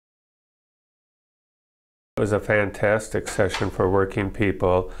It was a fantastic session for working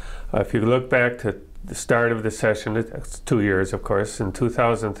people. If you look back to the start of the session, it's 2 years of course, in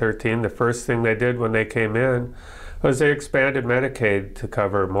 2013, the first thing they did when they came in was they expanded Medicaid to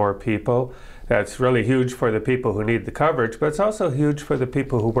cover more people. That's really huge for the people who need the coverage, but it's also huge for the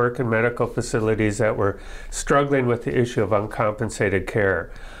people who work in medical facilities that were struggling with the issue of uncompensated care.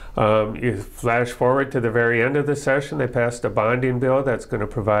 You flash forward to the very end of the session, they passed a bonding bill that's going to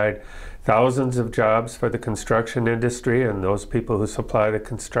provide thousands of jobs for the construction industry and those people who supply the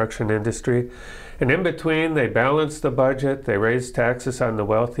construction industry. And in between, they balanced the budget, they raised taxes on the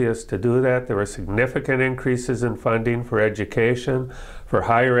wealthiest to do that. There were significant increases in funding for education, for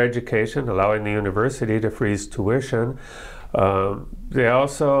higher education, allowing the university to freeze tuition. They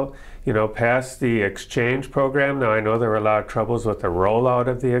also passed the exchange program. Now, I know there were a lot of troubles with the rollout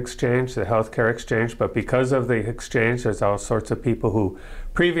of the exchange, the healthcare exchange, but because of the exchange, there's all sorts of people who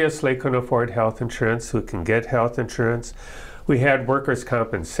previously couldn't afford health insurance who can get health insurance. We had workers'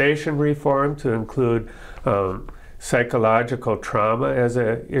 compensation reform to include psychological trauma as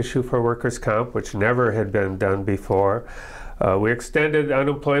an issue for workers' comp, which never had been done before. We extended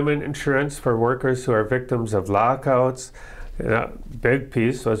unemployment insurance for workers who are victims of lockouts. A big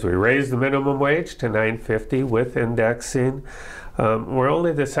piece was we raised the minimum wage to $9.50 with indexing. We're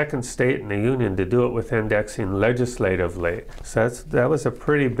only the second state in the union to do it with indexing legislatively. So that was a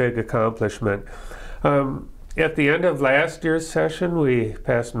pretty big accomplishment. At the end of last year's session, we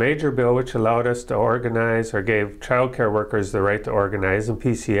passed a major bill which allowed us to organize, or gave child care workers the right to organize and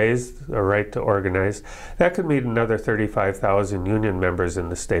PCAs the right to organize. That could meet another 35,000 union members in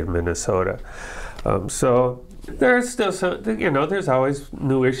the state of Minnesota. So there's still some, there's always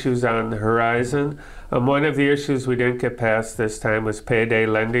new issues on the horizon. One of the issues we didn't get past this time was payday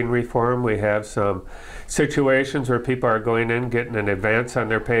lending reform. We have some situations where people are going in, getting an advance on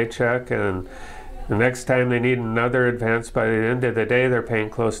their paycheck, and the next time they need another advance, by the end of the day, they're paying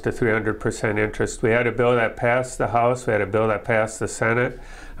close to 300% interest. We had a bill that passed the House. We had a bill that passed the Senate.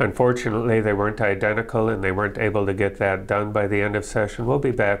 Unfortunately, they weren't identical, and they weren't able to get that done by the end of session. We'll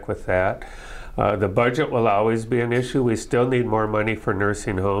be back with that. The budget will always be an issue. We still need more money for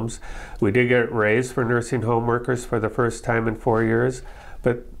nursing homes. We did get raised for nursing home workers for the first time in 4 years,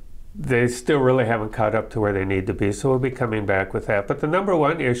 but they still really haven't caught up to where they need to be, so we'll be coming back with that. But the number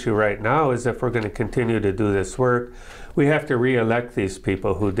one issue right now is if we're going to continue to do this work, we have to re-elect these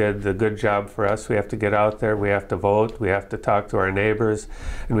people who did the good job for us. We have to get out there, we have to vote, we have to talk to our neighbors,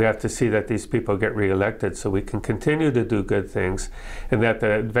 and we have to see that these people get re-elected so we can continue to do good things, and that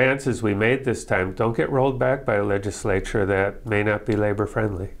the advances we made this time don't get rolled back by a legislature that may not be labor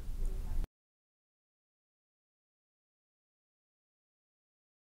friendly.